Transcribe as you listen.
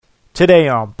Today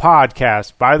on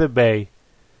Podcast by the Bay,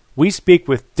 we speak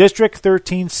with District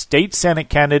 13 State Senate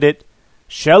candidate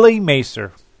Shelly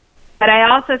Macer. But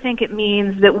I also think it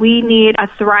means that we need a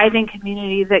thriving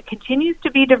community that continues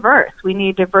to be diverse. We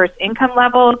need diverse income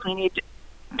levels. We need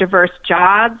diverse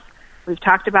jobs. We've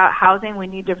talked about housing. We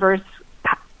need diverse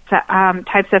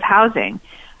types of housing.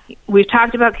 We've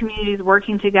talked about communities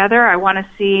working together. I want to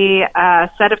see a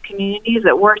set of communities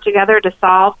that work together to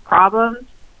solve problems,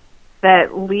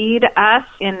 that lead us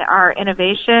in our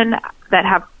innovation, that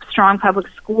have strong public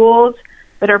schools,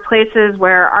 that are places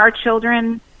where our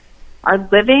children are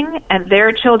living and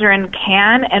their children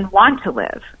can and want to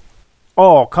live.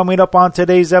 All coming up on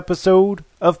today's episode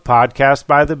of Podcast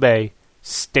by the Bay.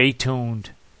 Stay tuned.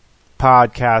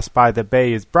 Podcast by the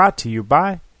Bay is brought to you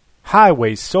by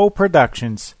Highway Soul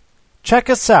Productions. Check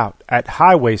us out at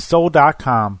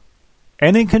highwaysoul.com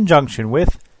and in conjunction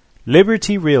with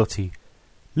Liberty Realty.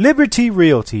 Liberty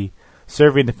Realty,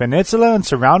 serving the peninsula and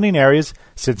surrounding areas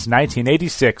since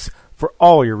 1986 for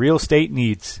all your real estate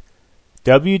needs.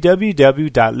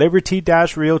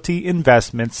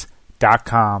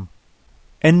 www.liberty-realtyinvestments.com.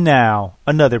 And now,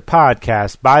 another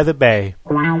Podcast by the Bay.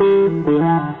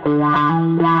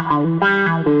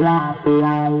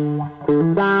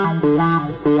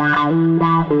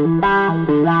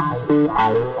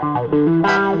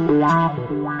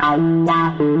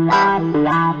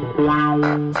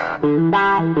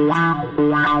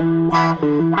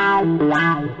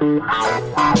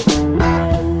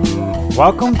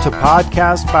 Welcome to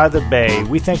Podcast by the Bay.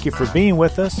 We thank you for being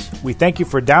with us. We thank you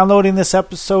for downloading this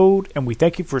episode, and we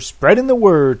thank you for spreading the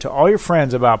word to all your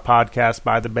friends about Podcast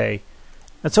by the Bay.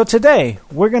 And so today,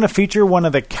 we're going to feature one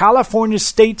of the California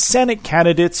State Senate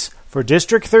candidates for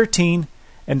District 13,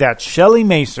 and that's Shelly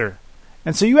Macer.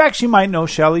 And so you actually might know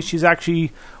Shelly. She's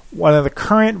actually one of the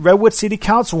current Redwood City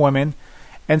Councilwomen.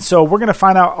 And so we're going to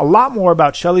find out a lot more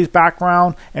about Shelly's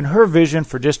background and her vision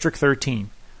for District 13.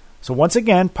 So once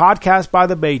again, Podcast by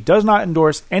the Bay does not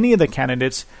endorse any of the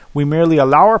candidates. We merely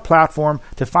allow our platform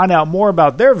to find out more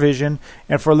about their vision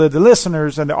and for the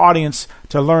listeners and the audience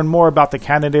to learn more about the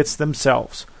candidates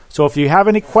themselves. So if you have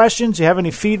any questions, you have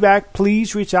any feedback,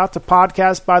 please reach out to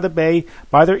Podcast by the Bay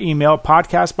by their email,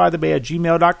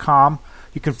 podcastbythebay@gmail.com.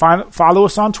 You can follow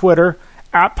us on Twitter,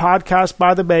 @Podcast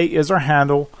by the Bay is our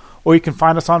handle, or you can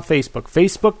find us on Facebook,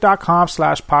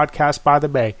 facebook.com/Podcast by the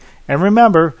Bay. And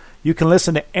remember, you can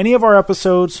listen to any of our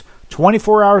episodes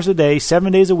 24 hours a day,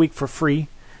 7 days a week for free.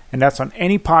 And that's on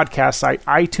any podcast site,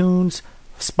 iTunes,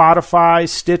 Spotify,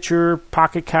 Stitcher,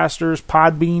 Pocket Casters,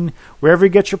 Podbean. Wherever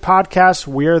you get your podcasts,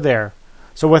 we are there.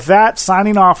 So with that,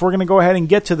 signing off, we're going to go ahead and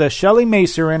get to the Shelly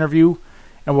Macer interview.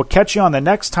 And we'll catch you on the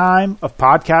next time of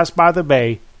Podcast by the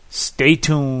Bay. Stay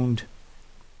tuned.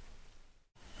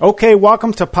 Okay,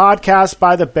 welcome to Podcast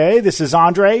by the Bay. This is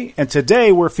Andre, and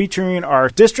today we're featuring our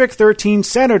District 13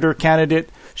 Senator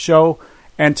candidate show,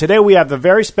 and today we have the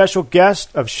very special guest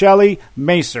of Shelly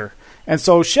Macer. And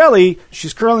so Shelly,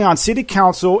 she's currently on City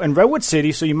Council in Redwood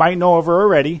City, so you might know of her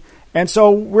already. And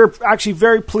so we're actually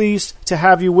very pleased to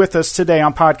have you with us today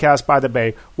on Podcast by the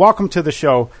Bay. Welcome to the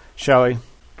show, Shelly.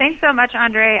 Thanks so much,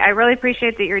 Andre. I really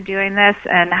appreciate that you're doing this,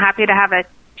 and happy to have a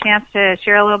chance to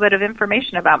share a little bit of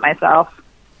information about myself.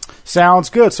 Sounds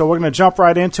good. So we're going to jump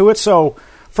right into it. So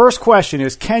first question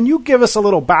is, can you give us a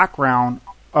little background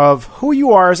of who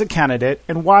you are as a candidate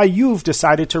and why you've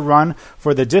decided to run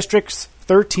for the District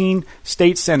 13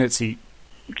 State Senate seat?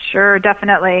 Sure,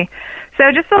 definitely.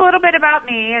 So just a little bit about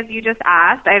me, as you just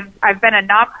asked. I've been a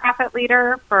nonprofit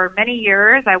leader for many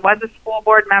years. I was a school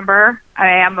board member.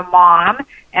 I am a mom.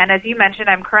 And as you mentioned,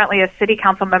 I'm currently a city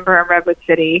council member in Redwood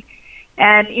City.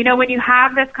 And, you know, when you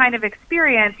have this kind of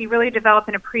experience, you really develop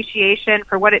an appreciation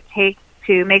for what it takes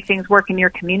to make things work in your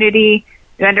community.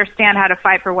 You understand how to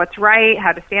fight for what's right,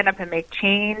 how to stand up and make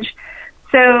change.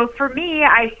 So for me,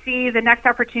 I see the next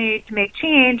opportunity to make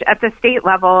change at the state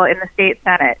level in the state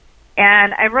Senate.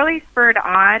 And I'm really spurred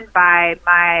on by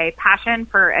my passion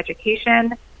for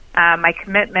education, my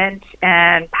commitment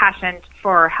and passion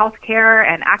for healthcare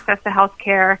and access to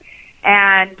healthcare.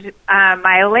 And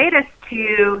my latest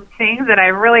two things that I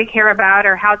really care about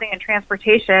are housing and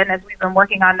transportation, as we've been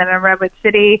working on them in Redwood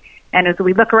City. And as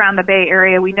we look around the Bay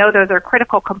Area, we know those are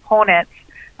critical components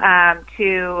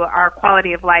to our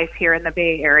quality of life here in the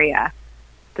Bay Area.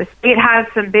 The state has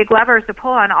some big levers to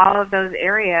pull on all of those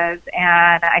areas,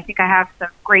 and I think I have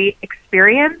some great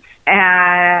experience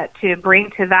to bring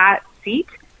to that seat,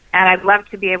 and I'd love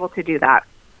to be able to do that.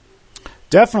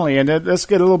 Definitely, and let's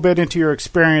get a little bit into your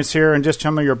experience here and just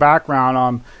some of your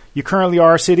background. You currently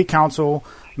are a city council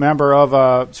member of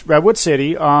Redwood City.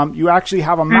 You actually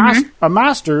have a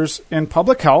master's in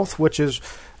public health, which is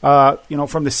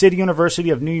from the City University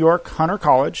of New York, Hunter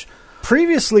College.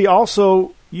 Previously,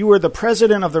 also, you were the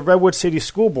president of the Redwood City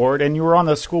School Board, and you were on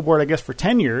the school board, I guess, for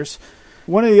 10 years.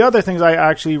 One of the other things I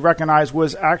actually recognized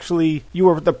was actually you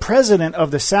were the president of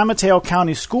the San Mateo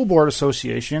County School Board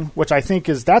Association, which I think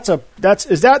does that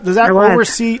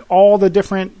oversee all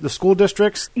the school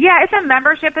districts? Yeah, it's a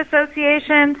membership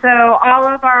association. So all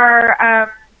of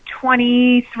our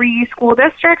 23 school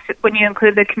districts, when you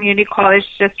include the community college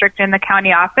district and the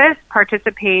county office,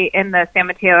 participate in the San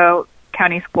Mateo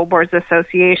County School Boards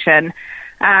Association.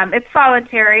 It's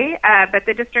voluntary, but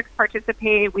the districts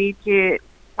participate.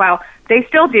 They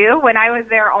still do. When I was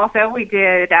there also, we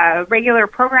did regular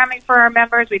programming for our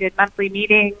members. We did monthly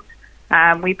meetings.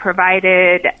 We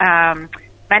provided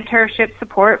mentorship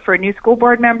support for new school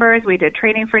board members. We did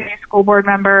training for new school board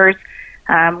members.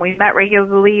 We met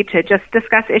regularly to just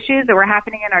discuss issues that were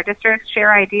happening in our districts,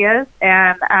 share ideas,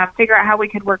 and figure out how we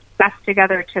could work best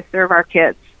together to serve our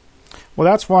kids. Well,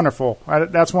 that's wonderful.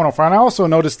 That's wonderful. And I also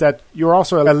noticed that you're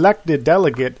also an elected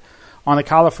delegate on the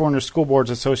California School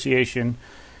Boards Association.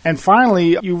 And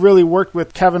finally, you really worked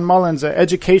with Kevin Mullins'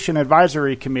 Education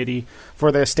Advisory Committee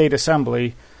for the State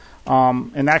Assembly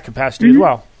in that capacity as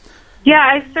well. Yeah,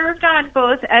 I served on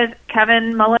both as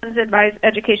Kevin Mullins'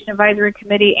 Education Advisory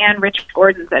Committee and Rich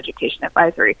Gordon's Education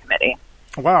Advisory Committee.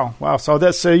 Wow.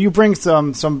 So you bring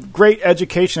some great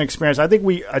education experience. I think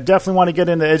I definitely want to get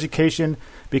into education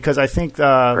because I think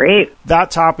that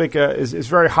topic is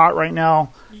very hot right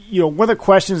now. One of the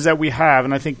questions that we have,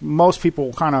 and I think most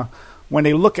people kind of, when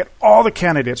they look at all the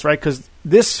candidates, right, because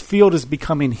this field is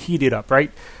becoming heated up, right?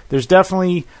 There's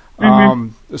definitely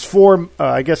there's four,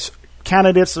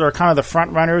 candidates that are kind of the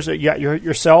front runners. You got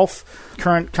yourself,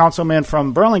 current councilman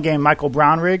from Burlingame, Michael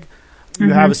Brownrigg.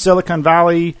 You have a Silicon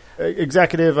Valley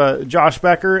executive, Josh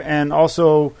Becker, and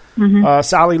also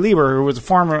Sally Lieber, who was a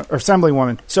former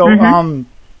assemblywoman. So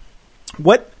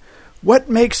what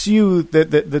makes you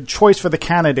the choice for the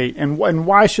candidate, and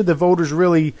why should the voters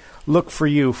really look for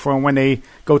you for when they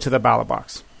go to the ballot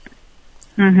box?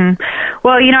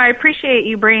 Well, I appreciate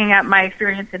you bringing up my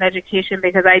experience in education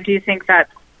because I do think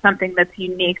that's something that's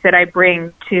unique that I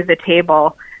bring to the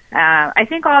table. I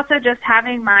think also just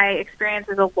having my experience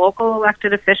as a local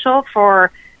elected official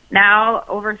for now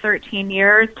over 13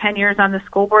 years, 10 years on the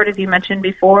school board, as you mentioned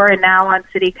before, and now on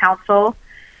city council,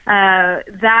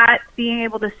 that being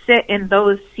able to sit in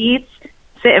those seats,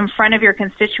 sit in front of your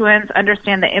constituents,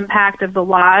 understand the impact of the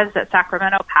laws that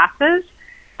Sacramento passes,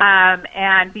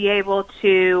 and be able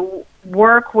to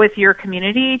work with your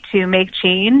community to make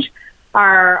change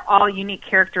are all unique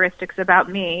characteristics about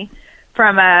me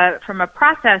from a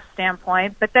process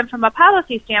standpoint. But then from a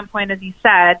policy standpoint, as you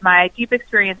said, my deep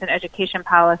experience in education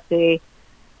policy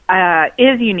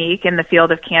is unique in the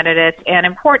field of candidates and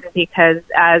important because,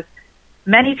 as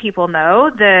many people know,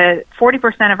 the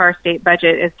 40% of our state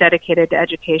budget is dedicated to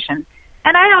education.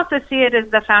 And I also see it as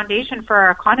the foundation for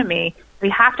our economy. We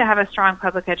have to have a strong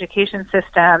public education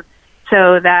system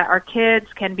so that our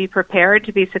kids can be prepared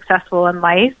to be successful in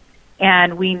life.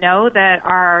 And we know that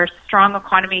our strong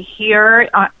economy here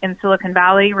in Silicon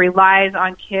Valley relies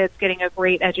on kids getting a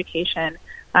great education.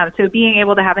 So being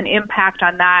able to have an impact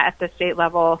on that at the state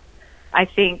level, I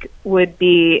think would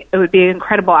be an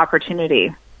incredible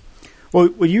opportunity. Well,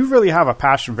 you really have a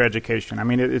passion for education. I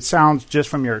mean, it sounds just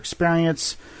from your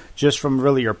experience, just from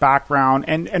really your background.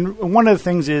 And one of the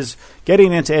things is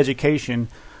getting into education.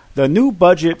 The new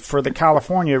budget for the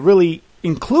California really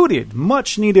included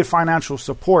much needed financial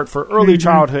support for early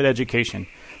childhood education.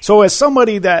 So as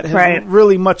somebody that has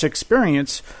really much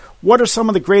experience, what are some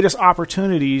of the greatest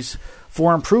opportunities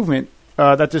for improvement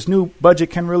that this new budget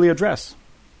can really address?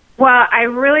 Well, I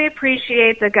really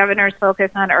appreciate the governor's focus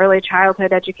on early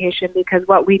childhood education because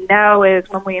what we know is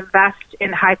when we invest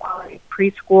in high-quality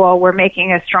preschool, we're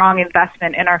making a strong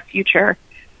investment in our future,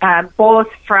 both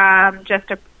from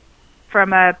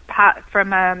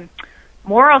a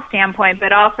moral standpoint,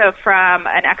 but also from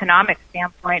an economic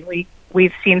standpoint.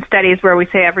 We've seen studies where we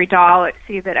say every dollar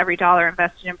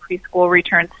invested in preschool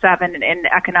returns 7 in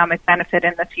economic benefit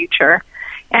in the future.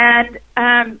 And,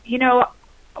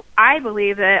 I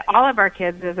believe that all of our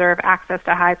kids deserve access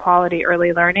to high quality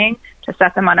early learning to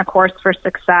set them on a course for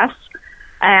success.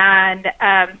 And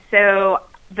so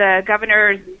the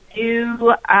governor's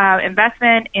new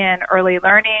investment in early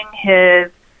learning, his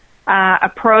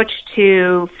approach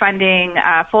to funding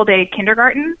full-day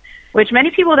kindergarten, which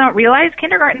many people don't realize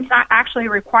kindergarten's not actually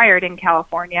required in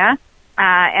California.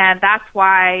 And that's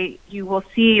why you will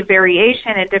see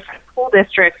variation in different school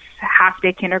districts,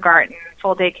 half-day kindergarten,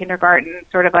 full-day kindergarten,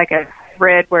 sort of like a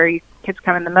hybrid where kids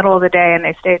come in the middle of the day and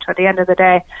they stay till the end of the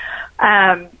day.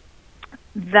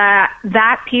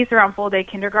 that piece around full day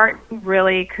kindergarten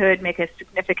really could make a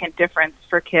significant difference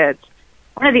for kids.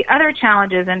 One of the other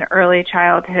challenges in early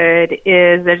childhood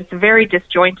is that it's a very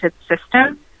disjointed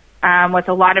system with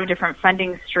a lot of different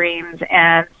funding streams,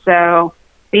 and so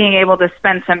being able to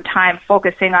spend some time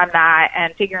focusing on that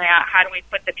and figuring out how do we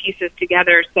put the pieces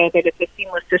together so that it's a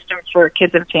seamless system for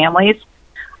kids and families,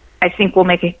 I think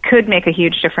could make a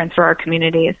huge difference for our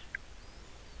communities.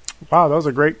 Wow, those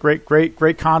are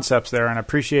great concepts there, and I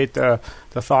appreciate the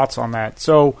thoughts on that.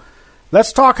 So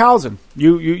let's talk housing.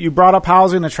 You brought up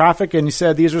housing and traffic, and you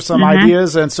said these are some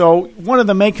ideas. And so one of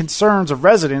the main concerns of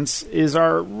residents is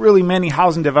our really many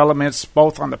housing developments,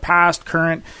 both on the past,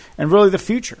 current, and really the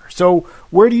future. So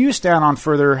where do you stand on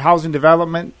further housing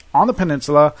development on the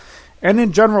peninsula and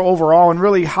in general overall, and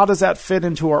really how does that fit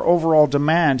into our overall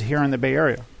demand here in the Bay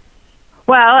Area?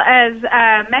 Well, as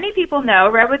many people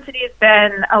know, Redwood City has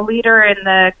been a leader in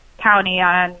the county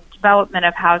on development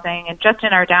of housing, and just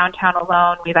in our downtown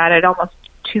alone, we've added almost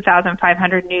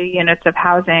 2,500 new units of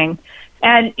housing.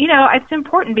 And, it's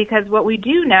important because what we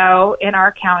do know in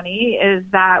our county is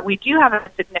that we do have a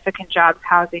significant jobs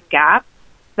housing gap,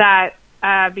 that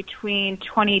between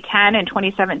 2010 and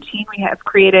 2017, we have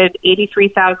created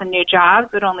 83,000 new jobs,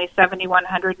 but only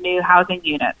 7,100 new housing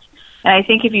units. And I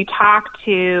think if you talk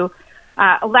to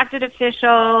elected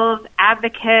officials,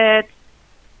 advocates,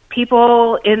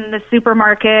 people in the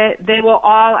supermarket, they will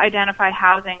all identify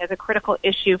housing as a critical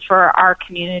issue for our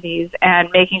communities and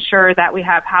making sure that we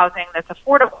have housing that's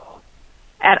affordable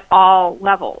at all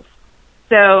levels.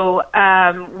 So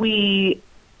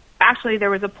there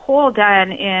was a poll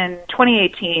done in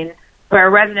 2018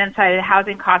 where residents cited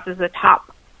housing costs as the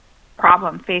top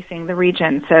problem facing the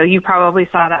region. So you probably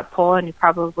saw that poll and you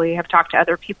probably have talked to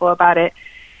other people about it.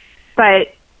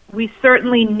 But we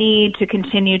certainly need to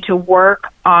continue to work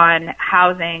on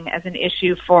housing as an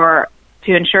issue to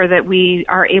ensure that we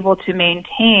are able to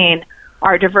maintain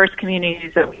our diverse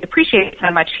communities that we appreciate so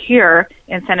much here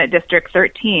in Senate District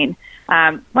 13.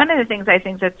 One of the things I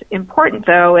think that's important,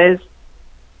 though, is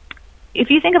if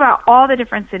you think about all the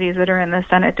different cities that are in the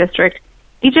Senate District,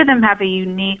 each of them have a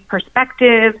unique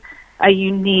perspective, a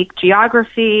unique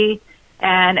geography,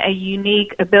 and a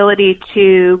unique ability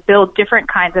to build different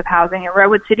kinds of housing. In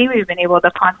Redwood City, we've been able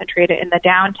to concentrate it in the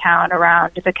downtown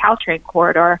around the Caltrain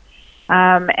corridor.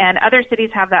 And other cities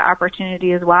have that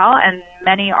opportunity as well, and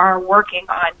many are working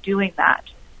on doing that.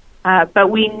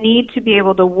 But we need to be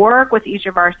able to work with each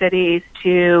of our cities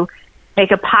to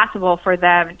make it possible for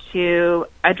them to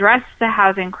address the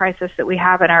housing crisis that we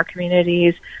have in our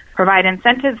communities, provide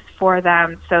incentives for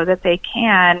them so that they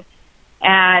can,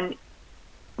 and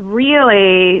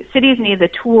really, cities need the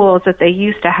tools that they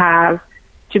used to have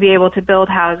to be able to build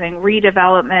housing,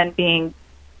 redevelopment being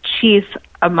chief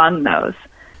among those.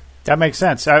 That makes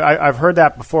sense. I've heard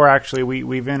that before, actually.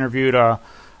 We've interviewed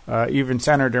even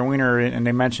Senator Wiener, and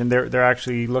they mentioned they're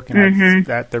actually looking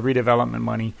at the redevelopment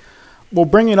money. Well,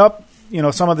 bringing up,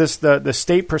 some of this, the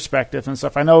state perspective and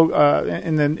stuff, I know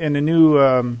in the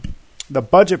new the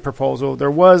budget proposal, there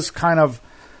was kind of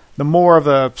the more of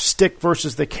a stick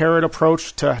versus the carrot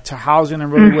approach to housing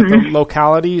and really with the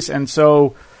localities. And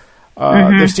so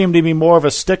there seemed to be more of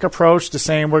a stick approach to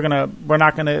saying you're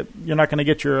not gonna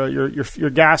get your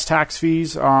gas tax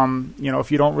fees,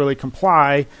 if you don't really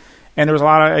comply. And there's a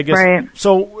lot of, I guess, right.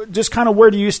 So just kind of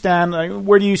where do you stand?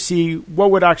 Where do you see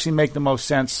what would actually make the most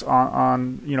sense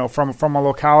on from a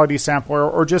locality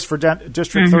standpoint or just for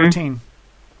District 13?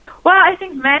 Well, I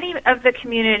think many of the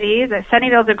communities,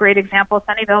 Sunnyvale's a great example.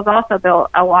 Sunnyvale's also built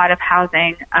a lot of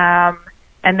housing,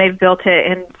 and they've built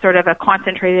it in sort of a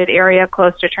concentrated area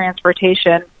close to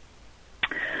transportation.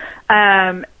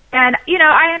 And,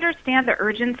 I understand the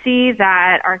urgency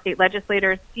that our state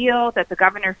legislators feel, that the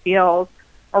governor feels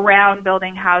around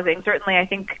building housing. Certainly, I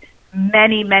think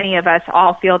many of us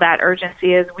all feel that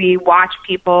urgency as we watch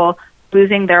people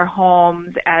losing their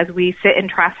homes, as we sit in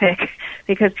traffic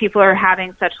because people are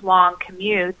having such long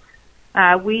commutes.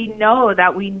 We know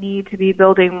that we need to be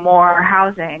building more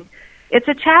housing. It's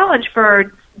a challenge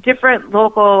for different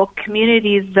local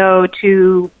communities, though,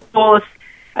 to both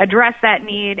address that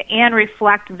need and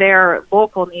reflect their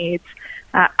local needs.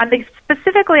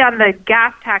 Specifically on the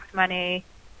gas tax money,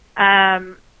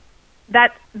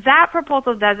 that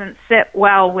proposal doesn't sit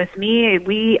well with me.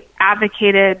 We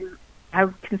advocated, I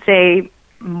can say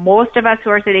most of us who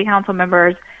are city council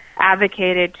members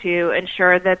advocated to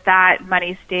ensure that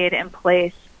money stayed in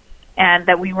place and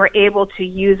that we were able to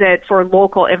use it for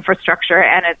local infrastructure.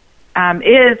 And it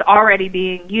is already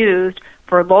being used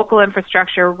for local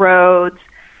infrastructure, roads,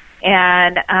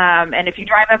 and if you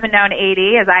drive up and down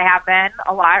 80, as I have been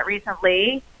a lot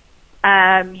recently,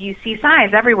 you see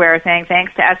signs everywhere saying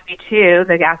thanks to SB2,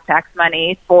 the gas tax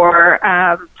money, for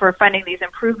funding these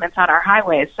improvements on our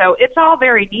highways. So it's all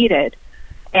very needed.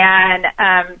 And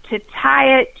to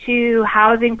tie it to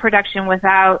housing production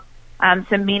without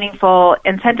some meaningful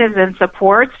incentives and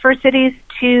supports for cities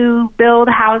to build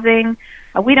housing,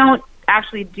 we don't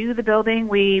actually do the building.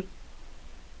 We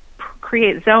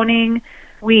create zoning,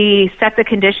 we set the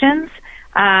conditions,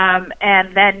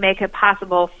 and then make it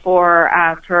possible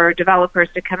for developers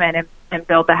to come in and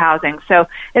build the housing. So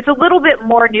it's a little bit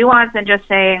more nuanced than just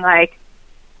saying, like,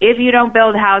 if you don't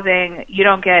build housing, you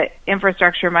don't get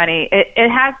infrastructure money. It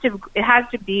has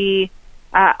to be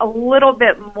a little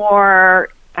bit more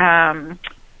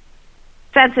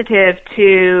sensitive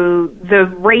to the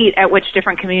rate at which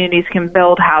different communities can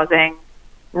build housing,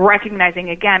 recognizing,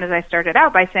 again, as I started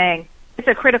out by saying, it's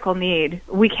a critical need.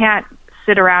 We can't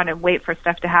sit around and wait for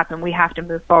stuff to happen. We have to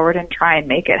move forward and try and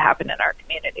make it happen in our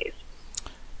communities.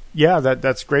 Yeah,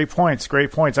 that's great points.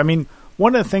 Great points. I mean,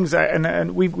 one of the things,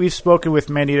 and we've spoken with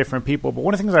many different people, but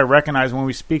one of the things I recognize when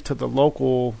we speak to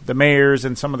the mayors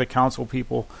and some of the council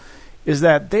people, is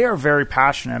that they are very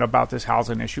passionate about this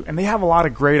housing issue, and they have a lot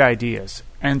of great ideas.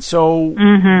 And so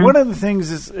one of the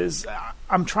things is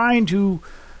I'm trying to,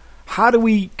 how do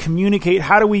we communicate?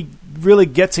 How do we really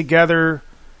get together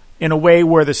in a way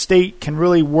where the state can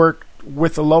really work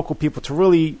with the local people to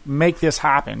really make this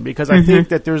happen? Because I think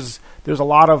that there's a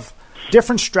lot of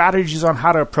different strategies on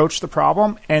how to approach the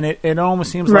problem, and it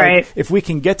almost seems like if we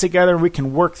can get together and we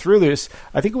can work through this,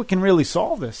 I think we can really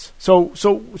solve this. So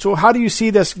how do you see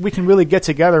this? We can really get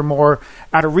together more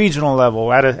at a regional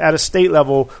level, at a state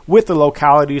level, with the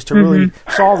localities to really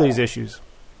solve these issues.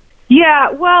 Yeah,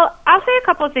 well, I'll say a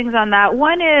couple of things on that.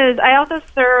 One is I also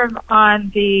serve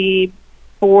on the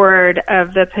board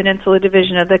of the Peninsula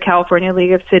Division of the California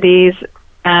League of Cities,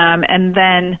 and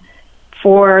then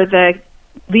for the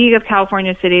League of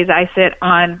California Cities, I sit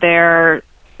on their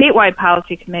statewide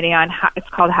policy committee on it's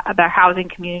called the Housing,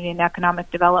 Community, and Economic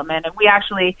Development, and we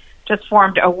actually just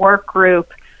formed a work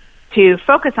group to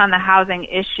focus on the housing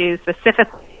issue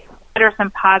specifically. What are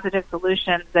some positive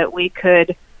solutions that we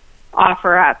could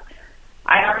offer up?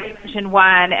 I already mentioned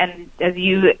one, and as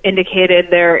you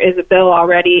indicated, there is a bill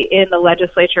already in the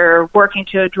legislature working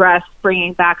to address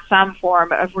bringing back some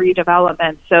form of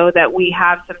redevelopment so that we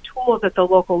have some tools at the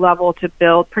local level to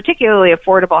build particularly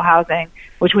affordable housing,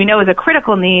 which we know is a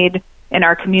critical need in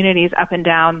our communities up and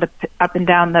down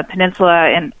the peninsula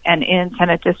and in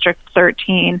Senate District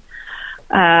 13.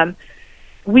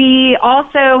 We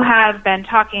also have been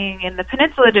talking in the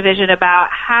Peninsula Division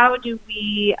about how do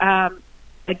we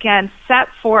again, set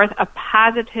forth a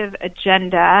positive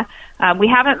agenda. We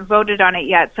haven't voted on it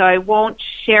yet, so I won't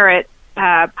share it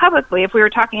publicly. If we were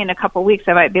talking in a couple of weeks,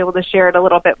 I might be able to share it a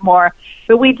little bit more.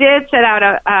 But we did set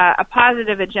out a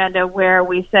positive agenda where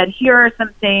we said, here are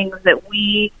some things that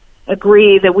we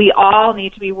agree that we all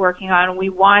need to be working on. We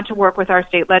want to work with our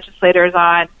state legislators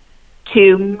on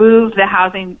to move the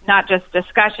housing, not just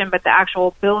discussion, but the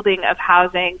actual building of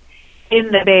housing in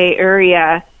the Bay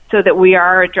Area, so that we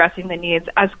are addressing the needs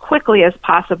as quickly as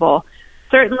possible.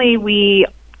 Certainly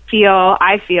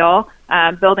I feel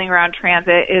building around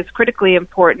transit is critically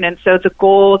important, and so the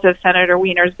goals of Senator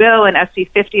Wiener's bill and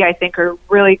SB 50, I think, are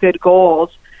really good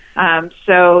goals.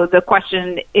 So the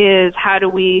question is, how do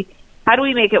we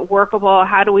make it workable?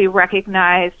 How do we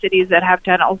recognize cities that have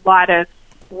done a lot of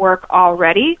work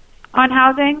already on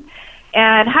housing?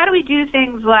 And how do we do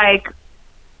things like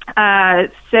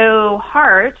so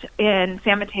HART in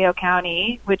San Mateo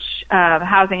County, which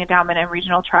Housing Endowment and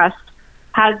Regional Trust,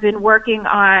 has been working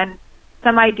on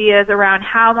some ideas around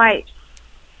how might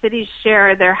cities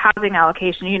share their housing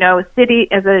allocation. You know, city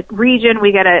as a region,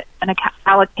 we get an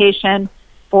allocation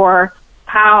for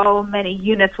how many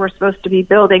units we're supposed to be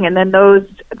building, and then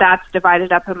that's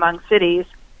divided up among cities.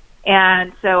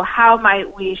 And so how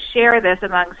might we share this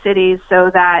among cities so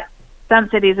that some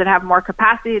cities that have more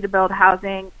capacity to build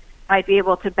housing might be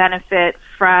able to benefit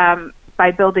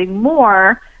by building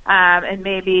more and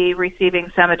maybe receiving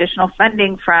some additional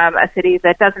funding from a city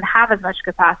that doesn't have as much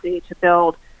capacity to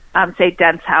build, say,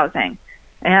 dense housing.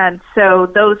 And so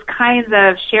those kinds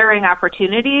of sharing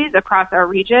opportunities across our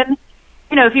region,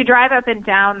 you know, if you drive up and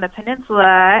down the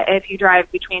peninsula, if you drive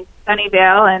between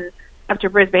Sunnyvale and up to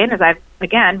Brisbane, as I've,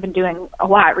 again, been doing a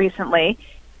lot recently,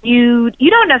 you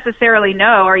don't necessarily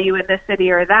know, are you in this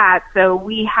city or that? So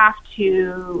we have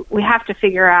to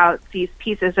figure out these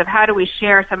pieces of how do we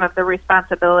share some of the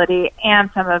responsibility and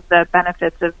some of the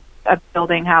benefits of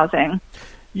building housing.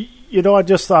 You know, I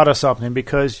just thought of something,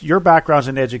 because your background's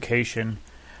in education.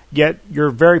 yet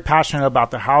you're very passionate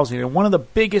about the housing. And one of the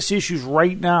biggest issues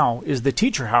right now is the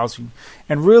teacher housing,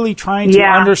 and really trying to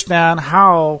understand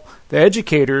how the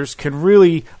educators can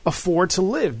really afford to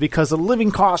live, because the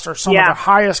living costs are some of the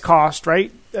highest costs,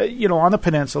 right? On the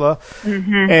peninsula,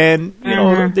 and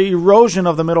the erosion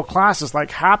of the middle class is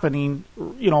like happening,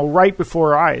 right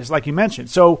before our eyes, like you mentioned.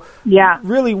 So,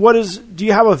 really, do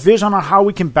you have a vision on how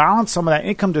we can balance some of that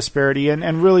income disparity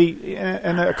and really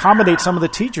accommodate some of the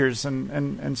teachers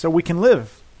and so we can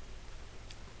live?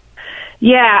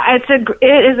 Yeah,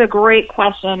 it is a great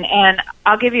question, and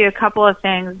I'll give you a couple of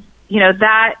things.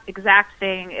 That exact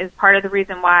thing is part of the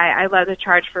reason why I led the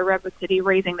charge for Redwood City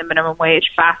raising the minimum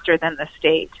wage faster than the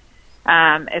state.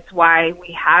 It's why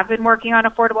we have been working on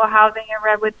affordable housing in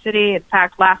Redwood City. In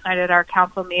fact, last night at our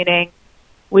council meeting,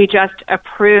 we just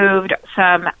approved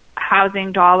some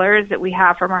housing dollars that we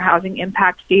have from our housing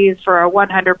impact fees for a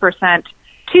 100%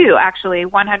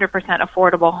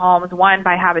 affordable homes, one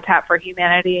by Habitat for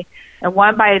Humanity and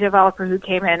one by a developer who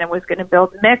came in and was going to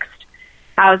build mixed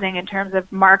housing in terms of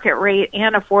market rate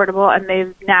and affordable, and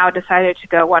they've now decided to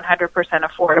go 100%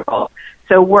 affordable.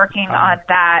 So working on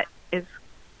that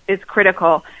is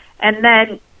critical. And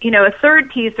then, a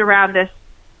third piece around this,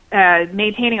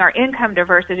 maintaining our income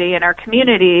diversity in our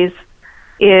communities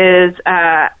is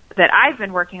that I've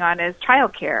been working on is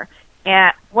childcare.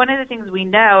 And one of the things we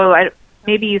know,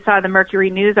 maybe you saw the Mercury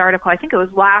News article, I think it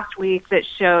was last week, that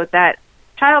showed that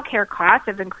childcare costs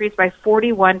have increased by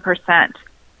 41%.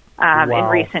 In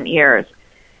recent years.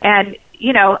 And,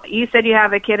 you said you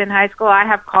have a kid in high school. I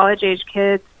have college-age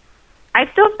kids.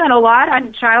 I still spent a lot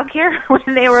on childcare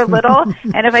when they were little.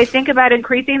 And if I think about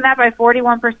increasing that by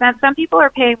 41%, some people are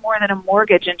paying more than a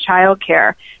mortgage in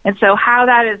childcare. And so how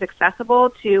that is accessible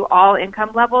to all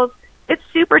income levels, it's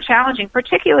super challenging,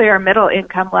 particularly our middle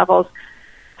income levels.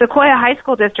 Sequoia High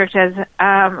School District has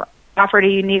offered a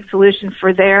unique solution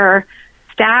for their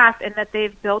staff in that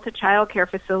they've built a child care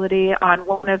facility on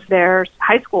one of their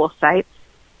high school sites,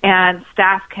 and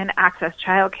staff can access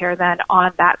child care then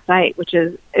on that site, which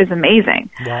is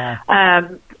amazing. Yeah.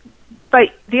 But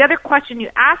the other question you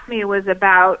asked me was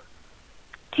about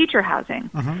teacher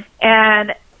housing.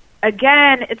 And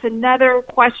again, it's another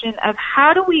question of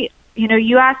how do we,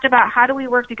 you asked about how do we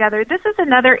work together. This is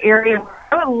another area where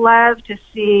I would love to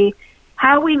see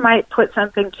how we might put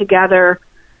something together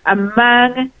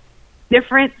among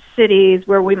different cities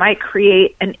where we might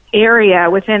create an area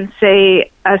within, say,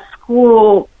 a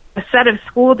set of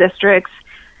school districts,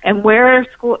 and where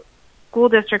school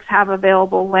districts have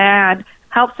available land,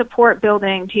 help support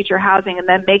building teacher housing and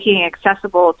then making it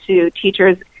accessible to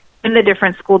teachers in the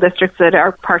different school districts that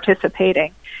are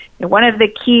participating. And one of the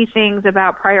key things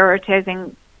about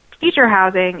prioritizing teacher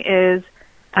housing is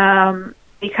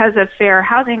because of Fair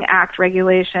Housing Act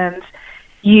regulations,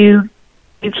 you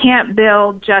can't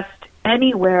build just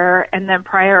anywhere and then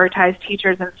prioritize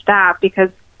teachers and staff, because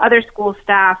other school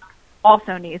staff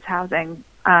also needs housing.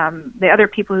 The other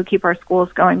people who keep our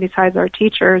schools going besides our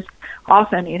teachers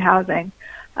also need housing.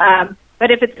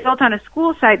 But if it's built on a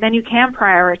school site, then you can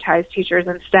prioritize teachers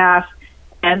and staff.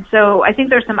 And so I think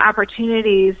there's some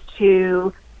opportunities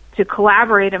to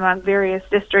collaborate among various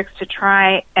districts to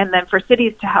try, and then for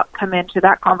cities to help come into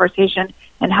that conversation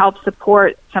and help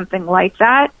support something like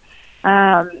that.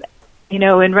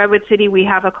 In Redwood City, we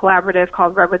have a collaborative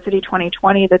called Redwood City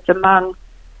 2020 that's among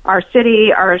our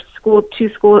city,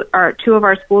 two of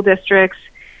our school districts,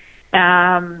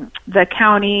 the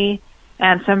county,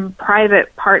 and some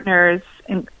private partners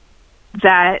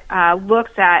that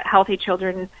looks at healthy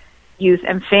children, youth,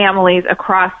 and families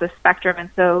across the spectrum. And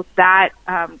so that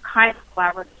kind of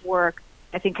collaborative work,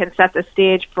 I think, can set the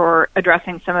stage for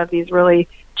addressing some of these really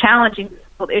challenging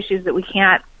issues that we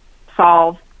can't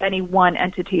solve any one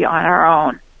entity on our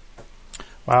own.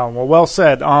 Wow. Well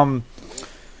said. One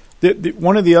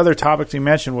of the other topics you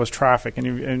mentioned was traffic,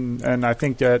 and I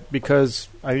think that because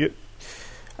I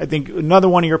think another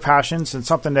one of your passions and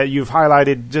something that you've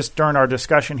highlighted just during our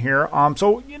discussion here.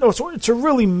 So it's a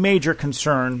really major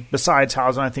concern besides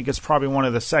housing. I think it's probably one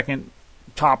of the second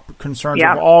top concerns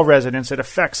of all residents. It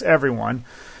affects everyone,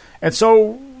 and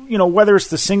so whether it's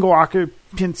the single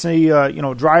occupancy,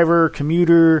 driver,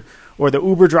 commuter, or the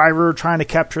Uber driver trying to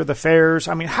capture the fares.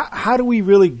 I mean, how do we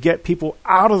really get people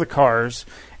out of the cars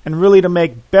and really to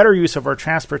make better use of our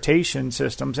transportation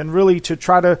systems and really to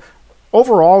try to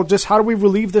overall just how do we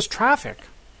relieve this traffic?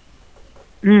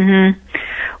 Well,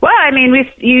 I mean,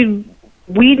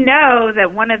 we know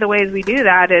that one of the ways we do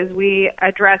that is we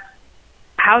address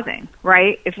housing,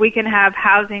 right? If we can have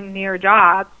housing near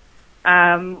jobs,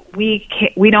 we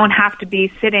don't have to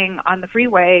be sitting on the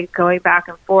freeway going back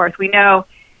and forth. We know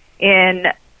in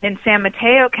in San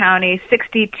Mateo County,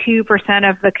 62%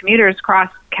 of the commuters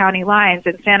cross county lines.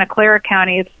 In Santa Clara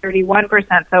County, it's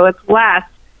 31%, so it's less,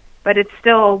 but it's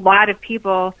still a lot of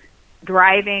people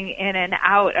driving in and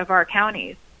out of our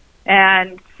counties.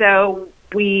 And so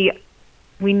we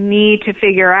need to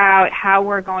figure out how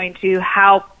we're going to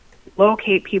help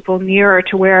locate people nearer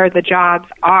to where the jobs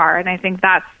are. And I think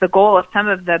that's the goal of some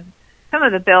of the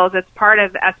bills. It's part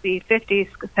of SB 50,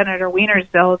 Senator Wiener's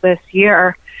bill this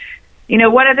year. You know,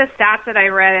 one of the stats that I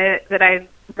read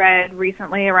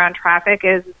recently around traffic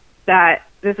is that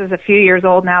this is a few years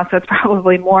old now, so it's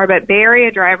probably more, but Bay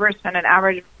Area drivers spend an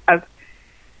average of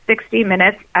 60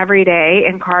 minutes every day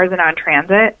in cars and on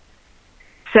transit.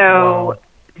 So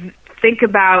think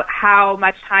about how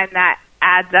much time that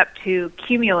adds up to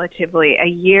cumulatively, a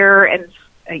year, a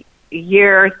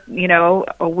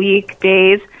week,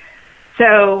 days.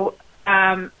 So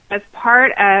as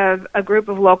part of a group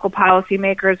of local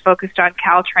policymakers focused on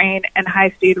Caltrain and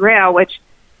high-speed rail, which,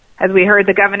 as we heard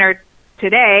the governor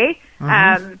today,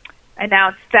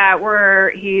 announced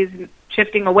that he's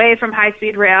shifting away from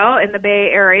high-speed rail in the Bay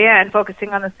Area and focusing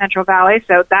on the Central Valley.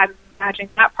 So imagine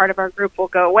that part of our group will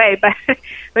go away.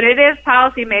 But it is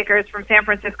policymakers from San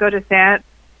Francisco to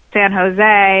San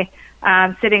Jose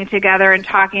sitting together and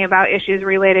talking about issues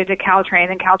related to Caltrain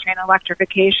and Caltrain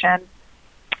electrification.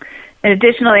 And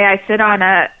additionally, I sit on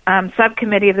a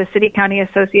subcommittee of the City-County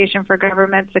Association for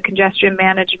Governments, the Congestion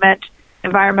Management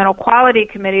Environmental Quality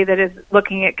Committee that is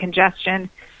looking at congestion.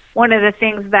 One of the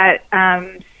things that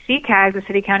CCAG, the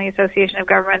City-County Association of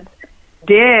Governments,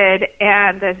 did,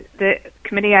 and the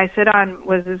committee I sit on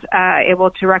was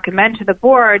able to recommend to the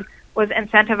board, was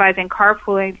incentivizing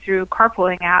carpooling through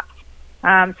carpooling apps.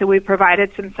 So we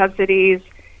provided some subsidies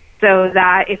so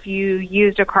that if you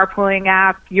used a carpooling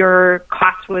app, your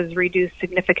cost was reduced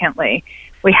significantly.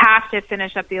 We have to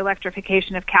finish up the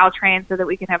electrification of Caltrain so that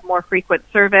we can have more frequent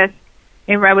service.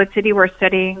 In Redwood City, we're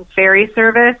studying ferry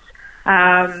service,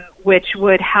 which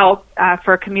would help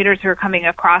for commuters who are coming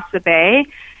across the bay.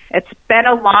 It's been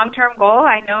a long-term goal.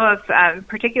 I know of, in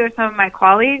particular, some of my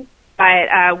colleagues,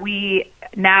 but we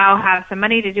now have some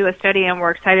money to do a study, and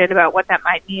we're excited about what that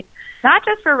might mean, not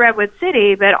just for Redwood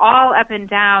City, but all up and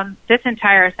down this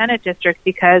entire Senate district,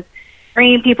 because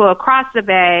bringing people across the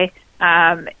bay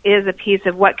is a piece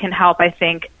of what can help, I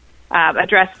think,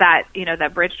 address that,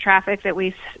 that bridge traffic that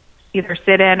we either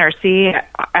sit in or see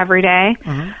every day.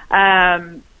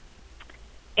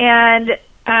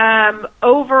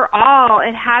 Overall,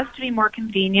 it has to be more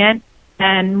convenient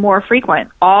and more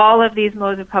frequent. All of these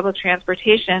modes of public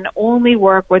transportation only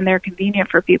work when they're convenient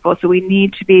for people, so we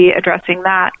need to be addressing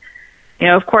that.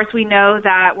 Of course, we know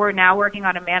that we're now working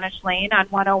on a managed lane on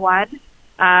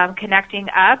 101, connecting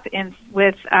up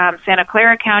with Santa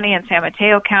Clara County and San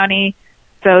Mateo County,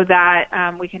 so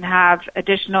that we can have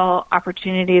additional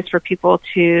opportunities for people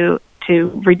to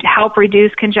help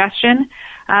reduce congestion.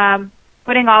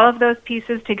 Putting all of those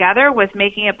pieces together was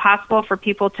making it possible for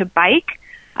people to bike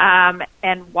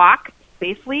and walk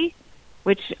safely,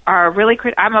 which are really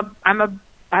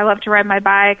I love to ride my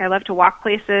bike. I love to walk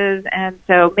places, and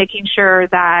so making sure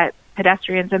that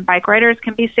pedestrians and bike riders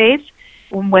can be safe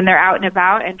when they're out and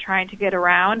about and trying to get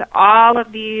around. All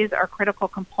of these are critical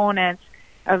components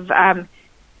of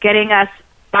getting us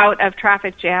out of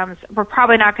traffic jams. We're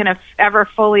probably not going to ever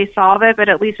fully solve it, but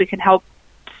at least we can help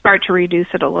start to reduce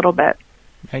it a little bit.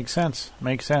 Makes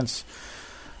sense.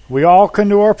 We all can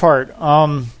do our part.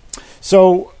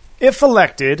 So if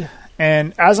elected,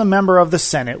 and as a member of the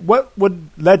Senate, what would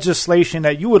legislation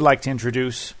that you would like to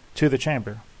introduce to the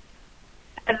chamber?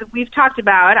 As we've talked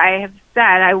about, I have said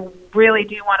I really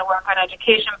do want to work on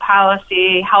education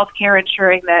policy, healthcare,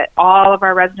 ensuring that all of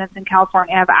our residents in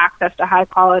California have access to high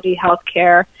quality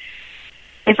healthcare.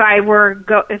 If I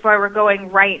were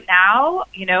going right now,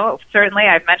 certainly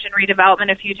I've mentioned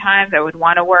redevelopment a few times. I would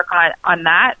want to work on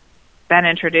that, been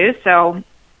introduced, so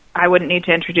I wouldn't need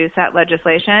to introduce that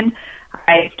legislation.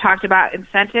 I've talked about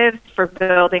incentives for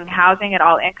building housing at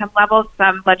all income levels,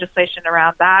 some legislation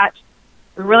around that.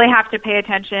 We really have to pay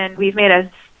attention. We've made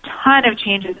a ton of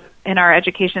changes in our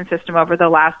education system over the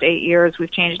last 8 years.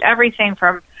 We've changed everything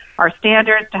from our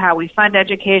standards to how we fund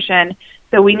education.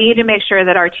 So we need to make sure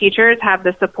that our teachers have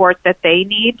the support that they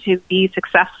need to be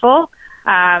successful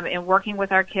in working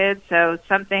with our kids. So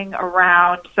something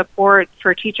around support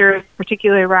for teachers,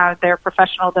 particularly around their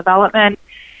professional development.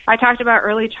 I talked about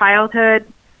early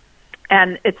childhood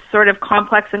and its sort of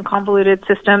complex and convoluted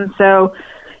system.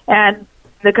 And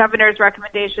the governor's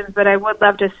recommendations, but I would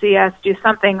love to see us do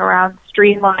something around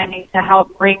streamlining to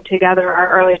help bring together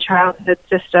our early childhood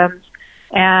systems.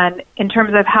 And in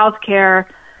terms of healthcare,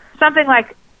 something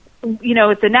like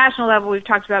at the national level, we've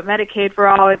talked about Medicaid for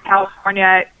all. In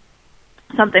California,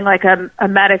 something like a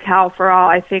Medi-Cal for all,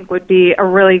 I think, would be a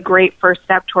really great first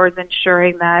step towards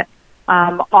ensuring that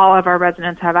all of our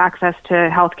residents have access to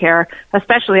health care,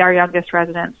 especially our youngest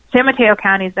residents. San Mateo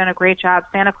County's done a great job.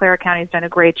 Santa Clara County's done a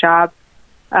great job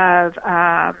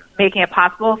of making it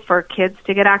possible for kids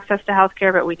to get access to health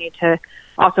care, but we need to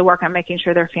also work on making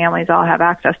sure their families all have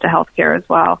access to health care as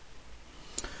well.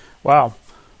 Wow.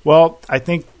 Well, I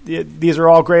think these are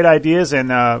all great ideas,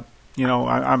 and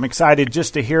I'm excited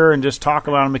just to hear and just talk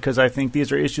about them, because I think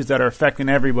these are issues that are affecting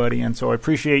everybody. And so I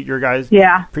appreciate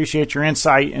appreciate your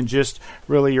insight and just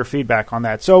really your feedback on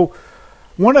that. So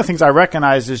one of the things I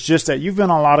recognize is just that you've been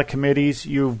on a lot of committees.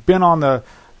 You've been on the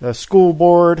school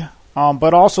board,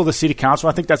 but also the city council.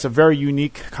 I think that's a very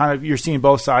unique kind of, you're seeing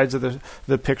both sides of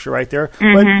the picture right there.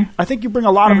 Mm-hmm. But I think you bring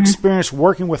a lot of experience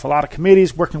working with a lot of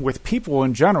committees, working with people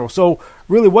in general. So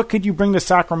really, what could you bring to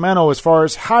Sacramento as far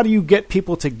as how do you get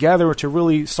people together to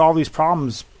really solve these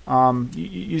problems?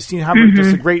 You seem to have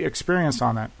just a great experience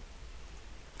on that.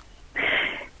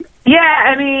 Yeah,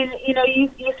 I mean,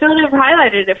 you sort of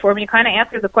highlighted it for me. You kind of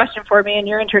answered the question for me in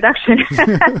your introduction.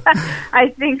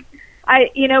 I think,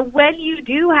 when you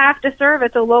do have to serve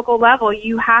at the local level,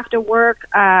 you have to work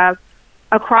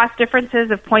across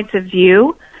differences of points of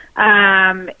view.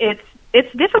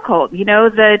 It's difficult.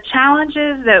 The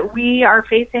challenges that we are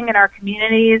facing in our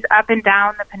communities up and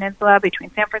down the peninsula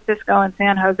between San Francisco and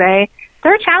San Jose,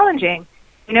 they're challenging.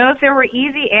 If there were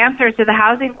easy answers to the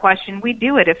housing question, we'd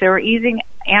do it. If there were easy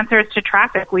answers to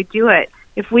traffic, we'd do it.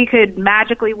 If we could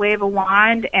magically wave a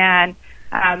wand and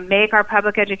make our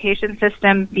public education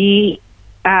system be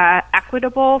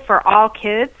equitable for all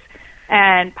kids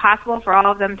and possible for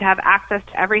all of them to have access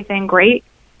to everything, great.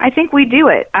 I think we do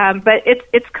it. But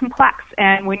it's complex.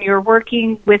 And when you're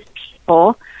working with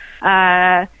people,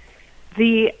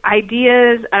 the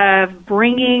ideas of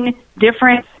bringing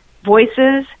different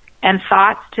voices and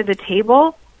thoughts to the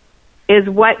table is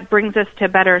what brings us to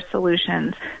better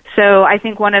solutions. So I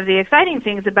think one of the exciting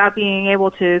things about being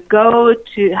able to go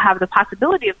to have the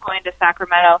possibility of going to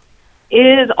Sacramento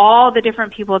is all the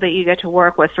different people that you get to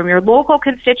work with, from your local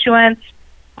constituents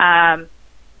to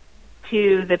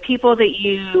the people that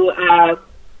you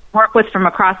work with from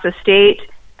across the state.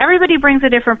 Everybody brings a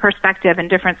different perspective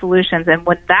and different solutions, and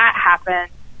when that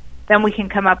happens, then we can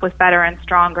come up with better and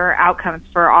stronger outcomes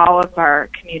for all of our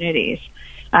communities.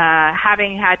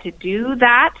 Having had to do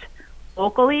that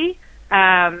locally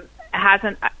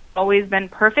hasn't always been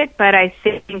perfect, but I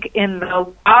think in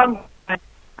the long run,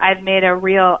 I've made a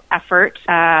real effort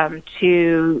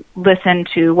to listen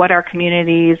to what our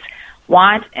communities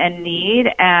want and need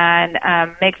and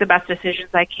make the best decisions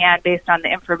I can based on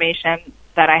the information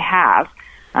that I have.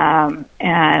 And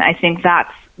I think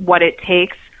that's what it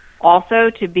takes also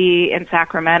to be in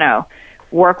Sacramento.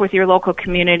 Work with your local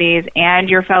communities and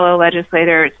your fellow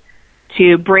legislators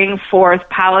to bring forth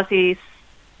policy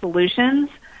solutions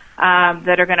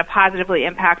that are going to positively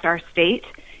impact our state,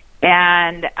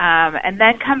 and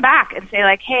then come back and say,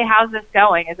 like, hey, how's this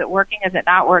going? Is it working? Is it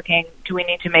not working? Do we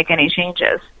need to make any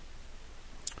changes?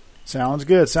 Sounds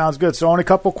good. So only a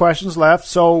couple questions left.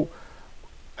 So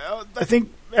I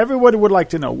think everybody would like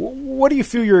to know, what do you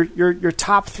feel your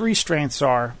top 3 strengths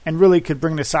are and really could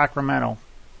bring to Sacramento?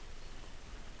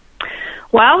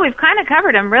 Well, we've kind of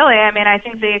covered them, really. I mean, I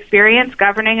think the experience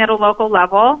governing at a local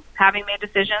level, having made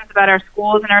decisions about our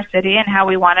schools and our city and how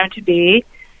we want them to be,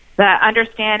 the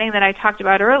understanding that I talked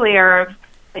about earlier of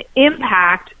the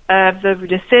impact of the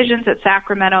decisions that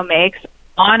Sacramento makes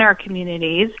on our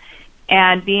communities,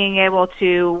 and being able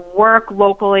to work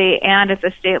locally and at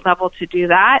the state level to do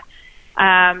that,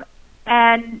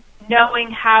 and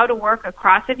knowing how to work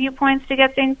across the viewpoints to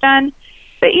get things done.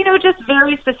 But, just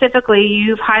very specifically,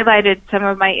 you've highlighted some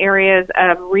of my areas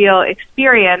of real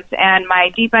experience and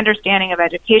my deep understanding of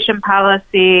education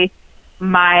policy,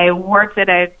 my work that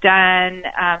I've done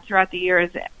throughout the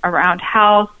years around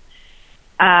health.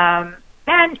 And,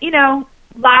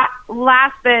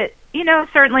 last but,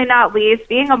 certainly not least,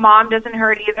 being a mom doesn't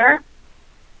hurt either.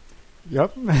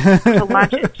 Yep. To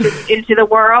launch into the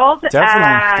world.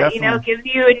 Definitely. Gives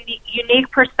you a unique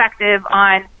perspective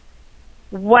on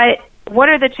what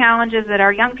are the challenges that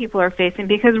our young people are facing,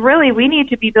 because really we need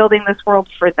to be building this world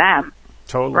for them.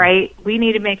 Totally. Right? We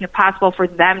need to make it possible for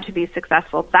them to be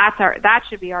successful. That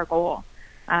should be our goal.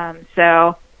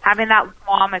 So having that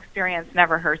mom experience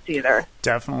never hurts either.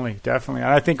 Definitely. And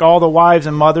I think all the wives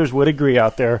and mothers would agree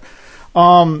out there.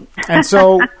 And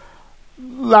so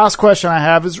last question I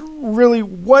have is really,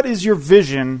 what is your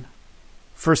vision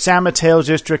for San Mateo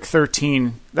District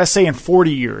 13, let's say in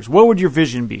 40 years? What would your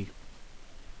vision be?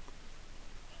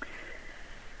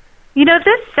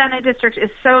 This Senate district is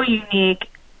so unique.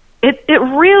 It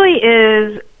really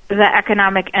is the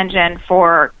economic engine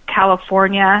for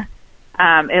California.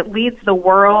 It leads the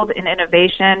world in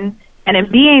innovation. And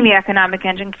in being the economic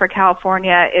engine for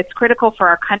California, it's critical for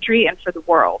our country and for the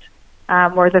world.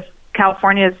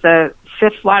 California is the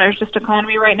fifth largest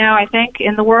economy right now, I think,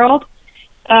 in the world.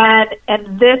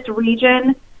 And this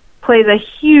region plays a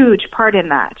huge part in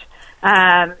that.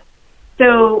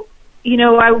 So,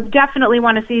 I definitely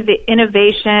want to see the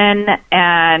innovation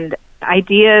and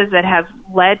ideas that have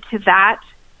led to that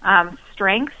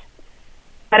strength.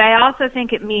 But I also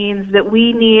think it means that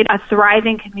we need a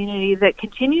thriving community that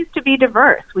continues to be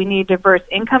diverse. We need diverse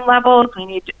income levels. We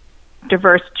need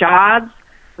diverse jobs.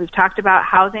 We've talked about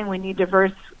housing. We need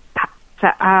diverse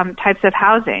types of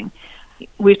housing.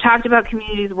 We've talked about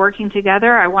communities working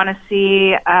together. I want to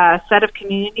see a set of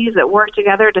communities that work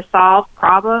together to solve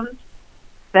problems,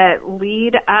 that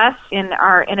lead us in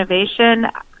our innovation,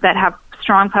 that have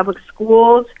strong public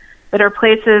schools, that are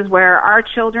places where our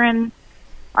children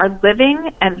are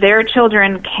living and their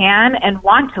children can and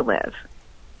want to live.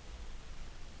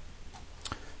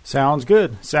 Sounds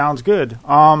good.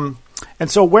 And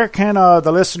so where can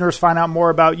the listeners find out more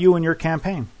about you and your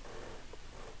campaign?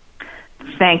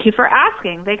 Thank you for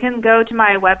asking. They can go to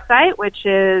my website, which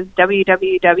is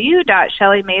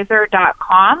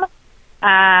www.shelleymazer.com.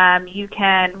 You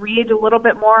can read a little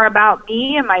bit more about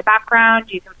me and my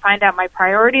background. You can find out my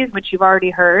priorities, which you've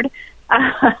already heard.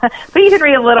 But you can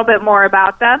read a little bit more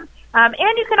about them.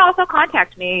 And you can also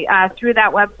contact me through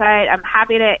that website. I'm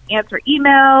happy to answer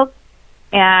emails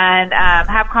and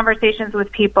have conversations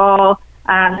with people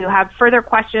who have further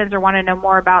questions or want to know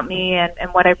more about me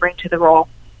and what I bring to the role.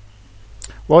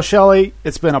 Well, Shelley,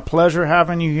 it's been a pleasure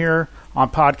having you here on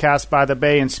Podcast by the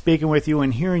Bay and speaking with you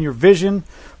and hearing your vision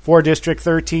for District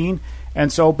 13.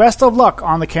 And so best of luck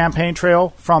on the campaign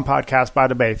trail from Podcast by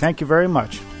the Bay. Thank you very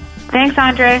much. Thanks,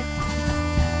 Andre.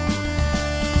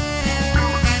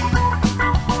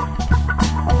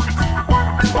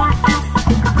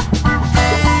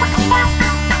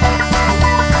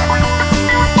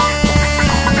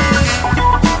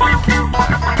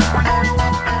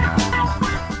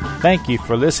 Thank you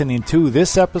for listening to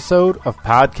this episode of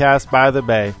Podcast by the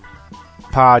Bay.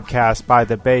 Podcast by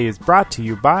the Bay is brought to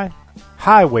you by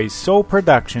Highway Soul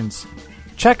Productions.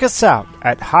 Check us out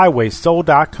at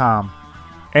highwaysoul.com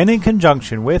and in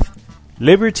conjunction with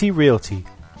Liberty Realty.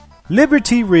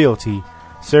 Liberty Realty,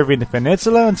 serving the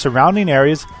peninsula and surrounding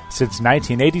areas since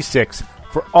 1986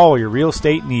 for all your real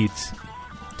estate needs.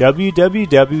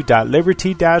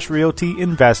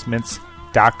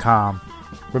 www.liberty-realtyinvestments.com.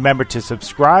 Remember to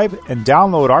subscribe and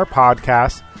download our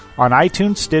podcast on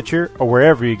iTunes, Stitcher, or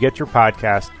wherever you get your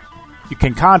podcast. You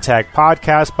can contact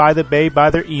Podcast by the Bay by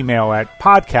their email at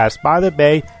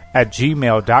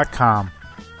podcastbythebay@gmail.com.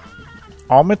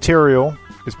 All material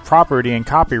is property and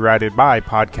copyrighted by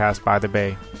Podcast by the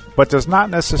Bay, but does not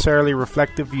necessarily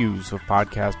reflect the views of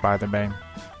Podcast by the Bay.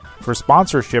 For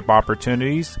sponsorship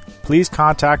opportunities, please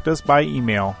contact us by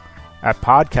email at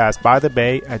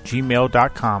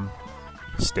podcastbythebay@gmail.com.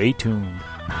 Stay tuned.